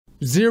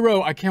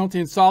Xero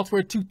Accounting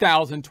Software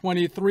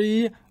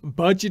 2023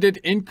 Budgeted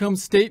Income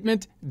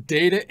Statement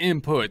Data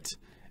Input.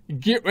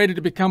 Get ready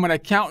to become an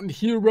accountant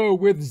hero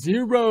with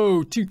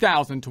Xero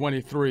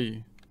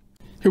 2023.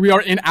 Here we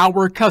are in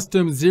our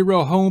custom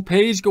Xero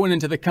homepage. Going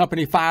into the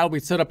company file we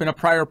set up in a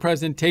prior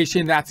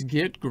presentation. That's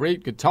Get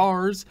Great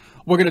Guitars.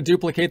 We're going to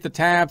duplicate the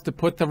tabs to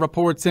put the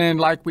reports in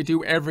like we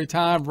do every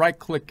time. Right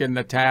click in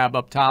the tab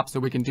up top so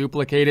we can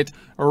duplicate it.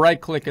 Right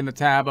click in the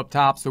tab up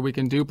top so we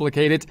can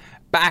duplicate it.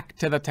 Back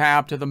to the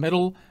tab to the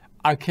middle.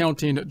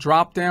 Accounting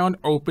drop down.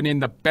 Open in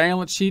the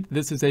balance sheet.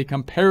 This is a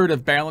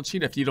comparative balance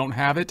sheet. If you don't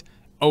have it,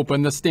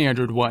 open the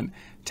standard one.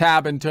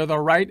 Tab and to the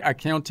right.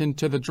 Accounting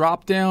to the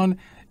drop down.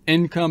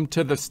 Income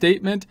to the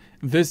statement.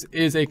 This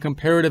is a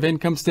comparative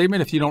income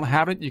statement. If you don't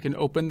have it, you can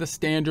open the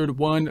standard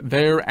one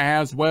there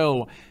as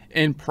well.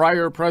 In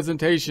prior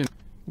presentation,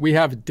 we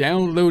have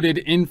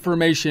downloaded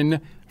information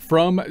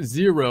from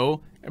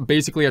Xero,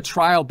 basically a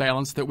trial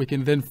balance that we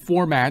can then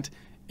format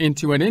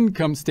into an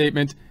income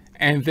statement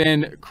and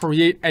then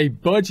create a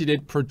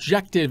budgeted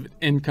projected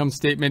income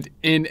statement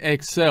in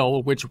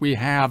Excel, which we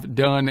have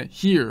done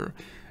here.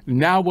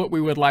 Now what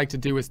we would like to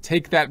do is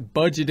take that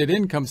budgeted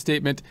income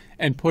statement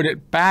and put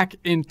it back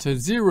into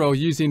Xero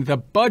using the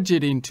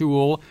budgeting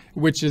tool,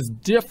 which is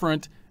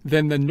different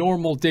than the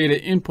normal data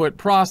input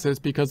process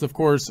because, of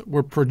course,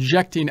 we're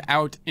projecting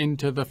out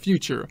into the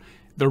future.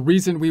 The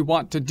reason we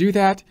want to do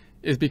that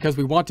is because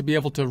we want to be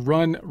able to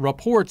run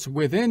reports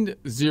within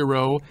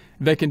Xero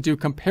that can do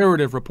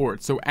comparative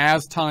reports. So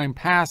as time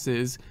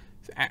passes,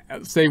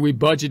 say we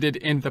budgeted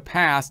in the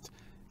past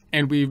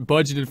and we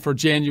budgeted for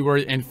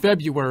January and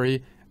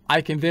February, I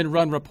can then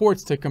run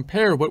reports to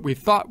compare what we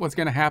thought was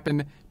going to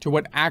happen to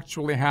what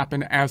actually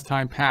happened as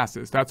time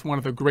passes. That's one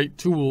of the great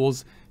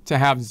tools to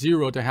have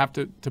Xero,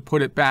 to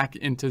put it back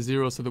into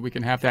Xero so that we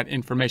can have that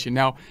information.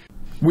 Now,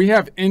 we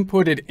have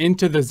inputted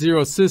into the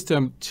Xero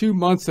system 2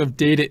 months of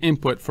data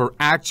input for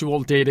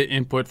actual data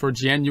input for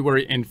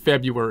January and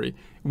February.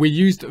 We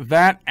used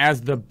that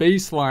as the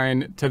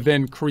baseline to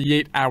then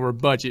create our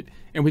budget.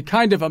 And we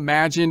kind of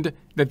imagined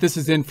that this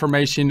is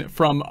information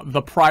from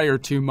the prior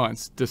 2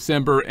 months,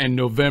 December and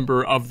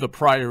November of the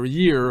prior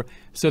year,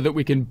 so that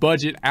we can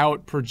budget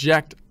out,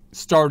 project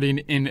starting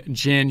in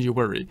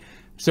January.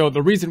 So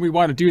the reason we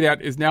want to do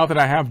that is now that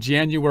I have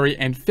January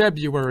and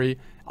February,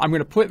 I'm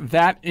going to put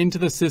that into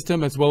the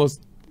system as well as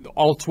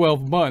all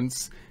 12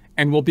 months,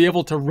 and we'll be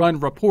able to run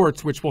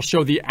reports which will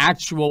show the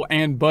actual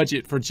and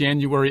budget for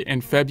January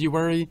and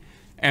February.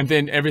 And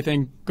then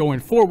everything going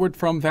forward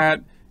from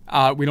that,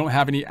 we don't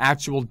have any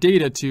actual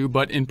data to,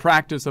 but in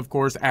practice, of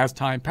course, as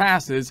time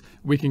passes,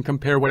 we can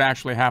compare what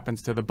actually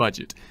happens to the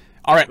budget.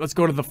 All right, let's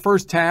go to the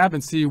first tab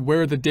and see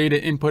where the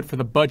data input for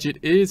the budget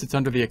is. It's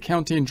under the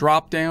accounting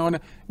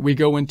dropdown. We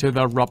go into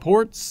the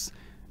reports,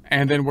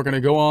 and then we're going to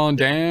go on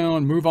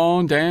down, move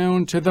on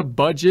down to the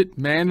budget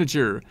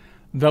manager.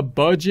 The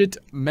budget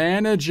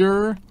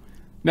manager.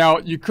 Now,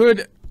 you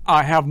could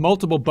have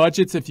multiple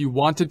budgets if you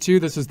wanted to.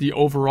 This is the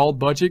overall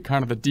budget,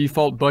 kind of the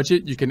default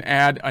budget. You can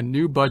add a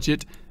new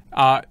budget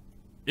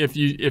if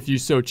you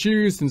so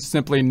choose, and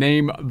simply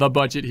name the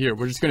budget here.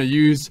 We're just going to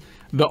use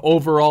the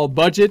overall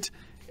budget,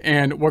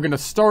 and we're going to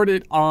start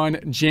it on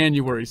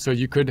January. So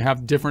you could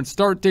have different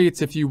start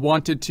dates if you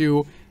wanted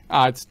to.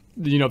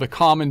 The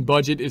common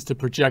budget is to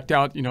project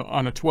out,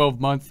 on a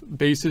 12-month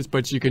basis,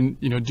 but you can,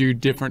 do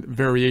different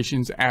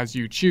variations as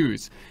you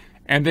choose.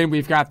 And then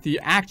we've got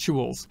the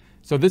actuals.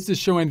 So this is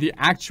showing the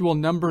actual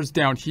numbers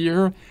down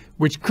here,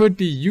 which could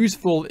be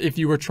useful if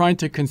you were trying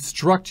to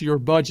construct your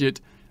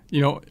budget,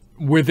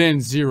 within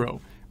Xero.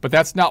 But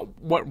that's not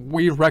what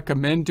we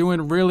recommend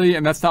doing, really,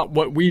 and that's not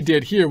what we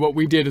did here. What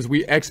we did is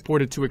we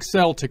exported to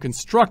Excel to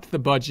construct the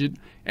budget,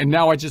 and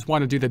now I just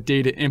want to do the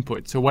data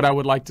input. So what I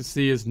would like to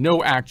see is no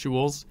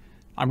actuals.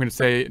 I'm going to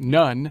say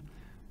none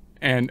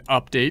and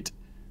update.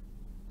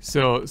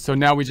 So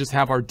now we just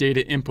have our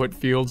data input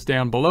fields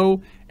down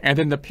below, and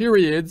then the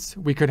periods,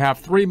 we could have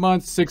 3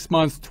 months, 6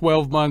 months,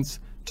 12 months,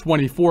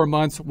 24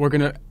 months. We're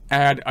going to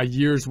add a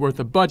year's worth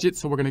of budget,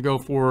 so we're going to go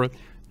for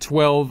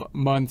 12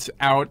 months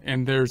out,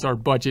 and there's our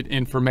budget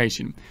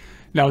information.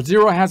 Now,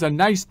 Xero has a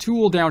nice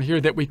tool down here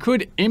that we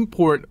could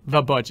import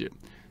the budget.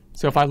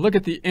 So if I look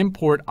at the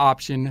import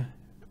option,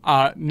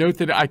 note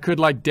that I could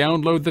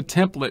download the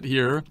template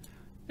here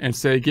and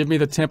say, give me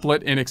the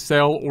template in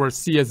Excel or a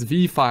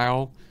CSV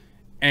file,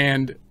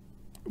 and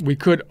we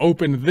could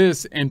open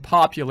this and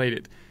populate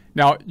it.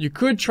 Now, you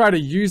could try to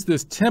use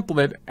this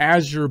template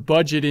as your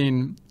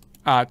budgeting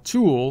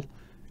tool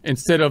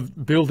instead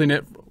of building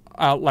it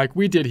like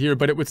we did here,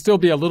 but it would still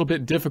be a little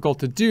bit difficult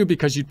to do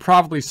because you'd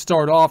probably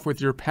start off with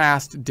your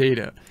past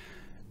data.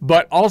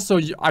 But also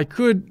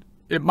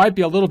it might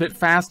be a little bit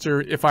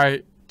faster if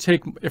I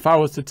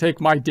was to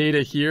take my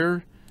data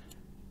here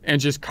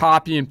and just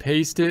copy and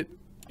paste it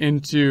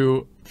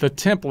into the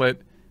template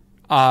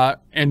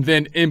and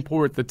then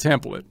import the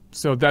template.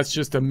 So that's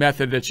just a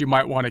method that you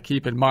might want to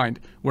keep in mind.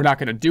 We're not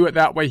going to do it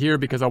that way here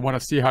because I want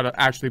to see how to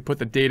actually put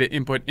the data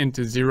input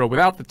into Xero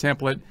without the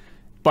template.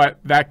 But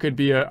that could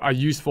be a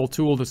useful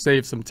tool to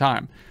save some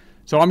time.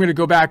 So I'm going to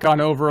go back on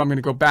over. I'm going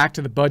to go back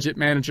to the budget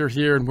manager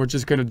here, and we're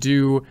just going to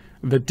do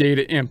the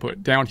data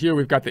input. Down here,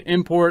 we've got the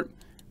import,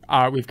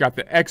 we've got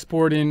the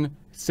exporting,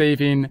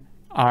 saving,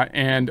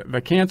 and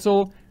the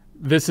cancel.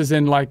 This is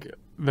in like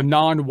the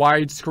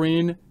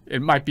non-widescreen.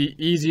 It might be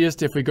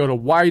easiest if we go to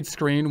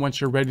widescreen once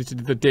you're ready to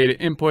do the data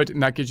input,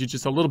 and that gives you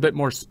just a little bit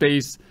more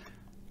space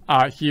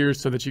here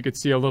so that you could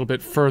see a little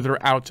bit further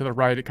out to the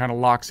right. It kind of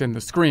locks in the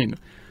screen.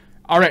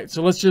 All right,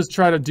 so let's just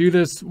try to do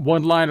this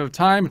one line at a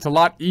time. It's a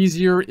lot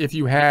easier if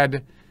you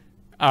had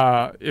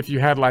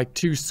like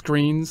two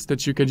screens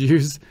that you could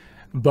use,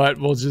 but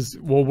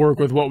we'll work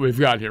with what we've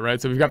got here, right?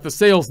 So we've got the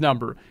sales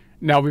number.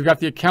 Now we've got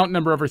the account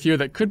number over here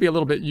that could be a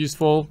little bit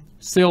useful.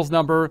 Sales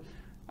number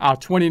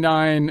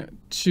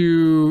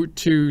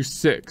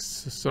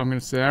 29226. So I'm going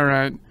to say, all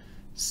right,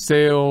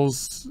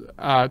 sales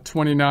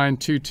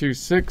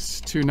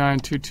 29226,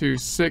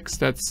 29226.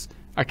 That's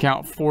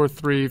account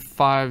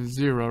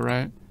 4350,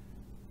 right?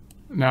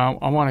 Now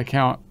I want to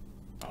count.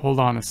 Hold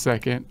on a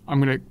second. I'm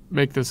going to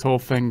make this whole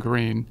thing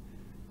green.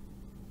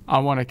 I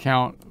want to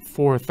count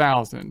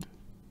 4,000.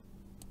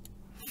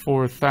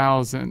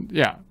 4,000.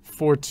 Yeah,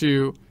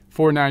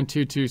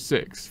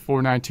 49226.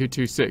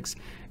 49226.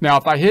 Now,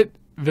 if I hit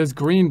this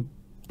green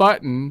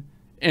button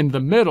in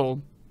the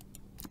middle,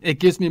 it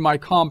gives me my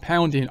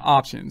compounding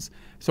options.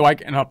 So I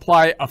can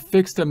apply a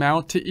fixed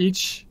amount to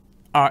each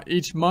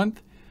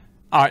month.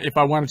 If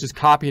I want to just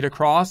copy it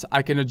across,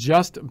 I can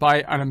adjust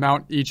by an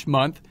amount each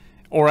month,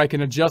 or I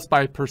can adjust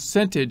by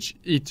percentage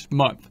each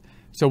month.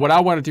 So what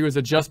I want to do is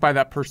adjust by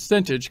that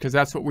percentage, because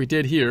that's what we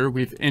did here.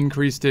 We've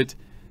increased it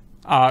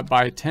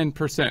by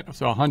 10%,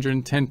 so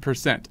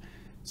 110%.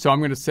 So I'm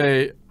going to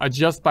say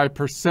adjust by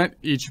percent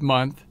each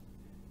month,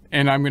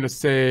 and I'm going to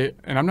say,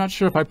 and I'm not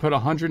sure if I put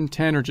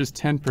 110 or just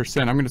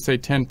 10%. I'm going to say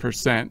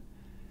 10%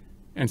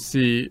 and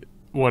see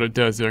what it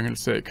does there. I'm going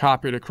to say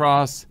copy it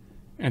across.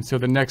 And so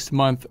the next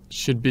month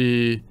should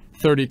be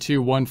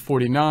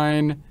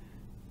 32,149.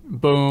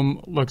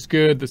 Boom, looks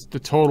good. The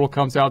total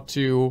comes out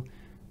to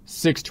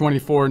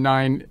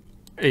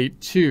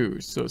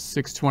 624,982. So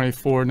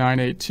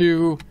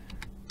 624,982,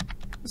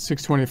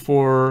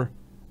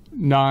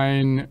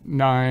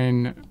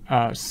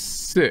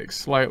 624,996.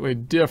 Slightly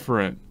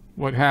different.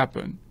 What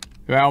happened?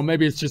 Well,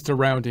 maybe it's just a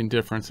rounding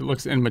difference. It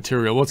looks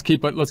immaterial. Let's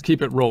keep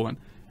it rolling.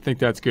 I think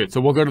that's good.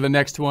 So we'll go to the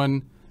next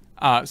one.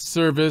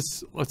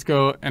 Service, let's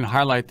go and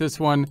highlight this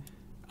one.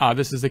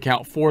 This is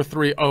account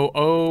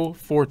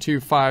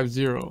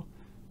 43004250.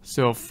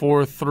 So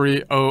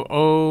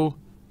 4300,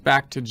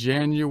 back to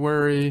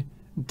January,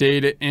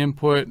 data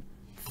input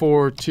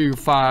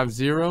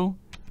 4250.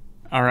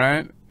 All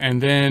right,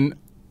 and then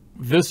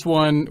this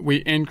one we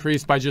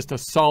increased by just a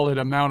solid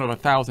amount of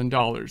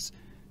 $1,000.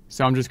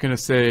 So I'm just going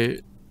to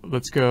say,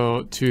 let's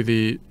go to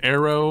the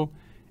arrow,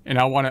 and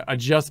I want to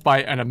adjust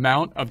by an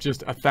amount of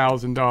just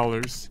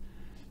 $1,000.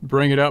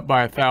 Bring it up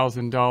by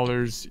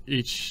 $1,000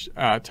 each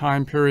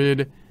time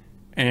period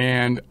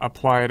and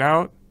apply it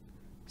out.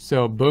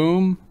 So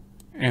boom,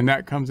 and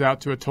that comes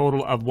out to a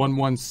total of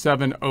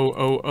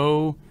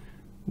 117,000.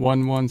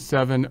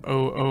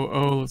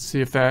 117,000. Let's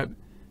see if that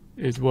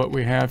is what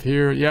we have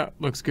here. Yeah,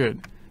 looks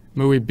good.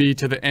 Move B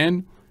to the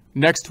N.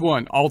 Next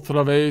one,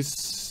 otra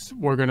vez.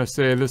 We're going to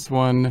say this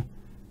one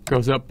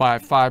goes up by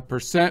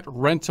 5%.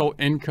 Rental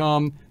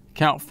income.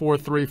 Count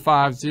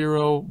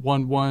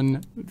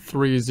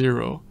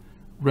 43501130.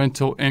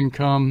 Rental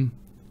income.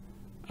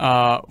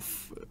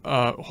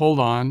 Hold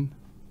on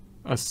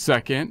a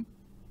second.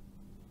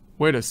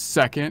 Wait a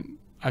second.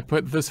 I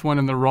put this one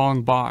in the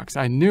wrong box.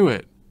 I knew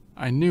it.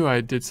 I knew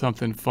I did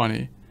something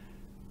funny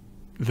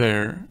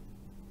there.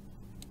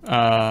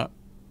 That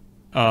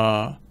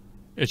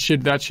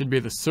should be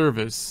the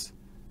service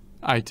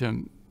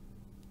item.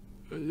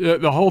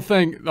 The whole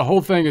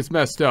thing is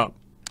messed up.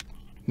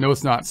 No,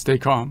 it's not. Stay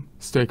calm.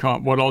 Stay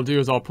calm. What I'll do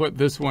is I'll put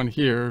this one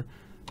here,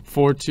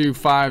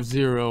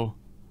 4250,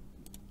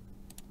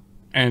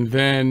 and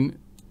then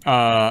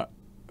that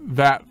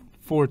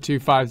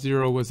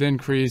 4250 was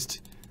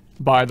increased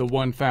by the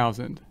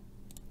 1,000.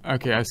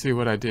 Okay, I see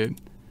what I did.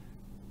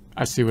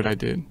 I see what I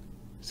did.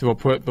 So we'll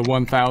put the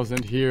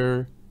 1,000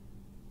 here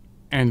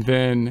and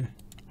then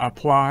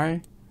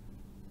apply.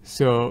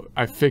 So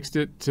I fixed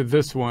it to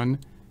this one,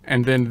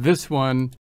 and then this one